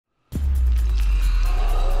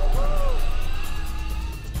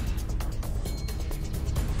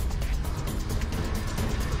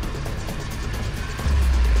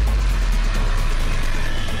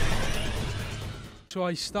So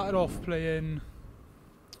I started off playing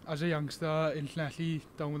as a youngster in Llanelli,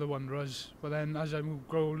 down with the Wanderers, but then as I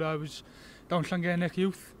grew older I was down Llangennech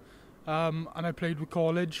Youth, and I played with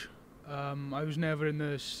college. I was never in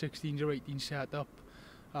the 16s or 18s setup,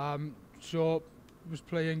 so I was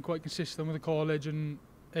playing quite consistent with the college, and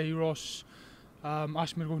Ross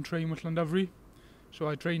asked me to go and train with Llandovery. So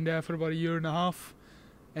I trained there for about a year and a half,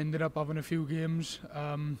 ended up having a few games,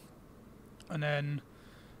 and then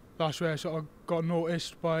that's where I sort of got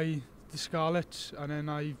noticed by the Scarlets, and then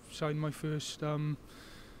I signed my first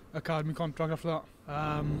academy contract after that.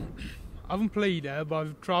 I haven't played there, but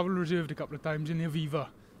I've travelled reserved a couple of times in the Aviva,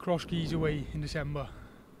 Cross Keys away in December.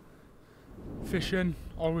 Fishing,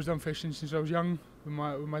 always done fishing since I was young. With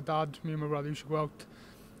my dad, me and my brother used to go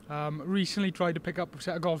out. Recently tried to pick up a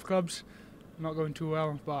set of golf clubs, not going too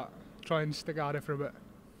well, but try and stick at it for a bit.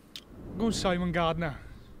 Go Simon Gardner,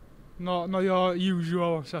 not your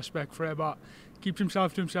usual suspect for it, but keeps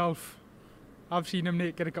himself to himself. I've seen him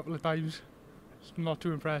naked a couple of times. It's not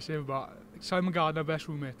too impressive, but Simon Gardner, best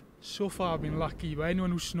roommate. So far I've been lucky, but anyone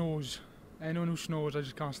who snores, I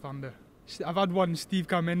just can't stand it. I've had one, Steve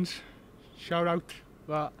Cummins, shout out,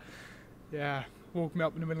 but yeah, woke me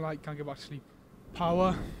up in the middle of the night, can't get back to sleep.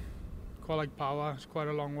 Power, quite like Power, it's quite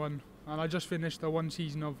a long one. And I just finished one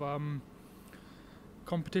season of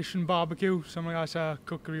competition barbecue, something that's a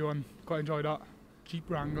cookery one, quite enjoyed that. Jeep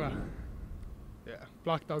Wrangler, yeah,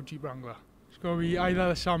 blacked out Jeep Wrangler. It's going to be either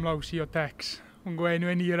the Sam Lousy or Tex, won't go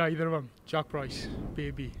anywhere near either of them. Jac Price,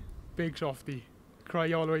 baby, big softy,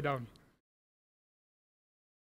 cry all the way down.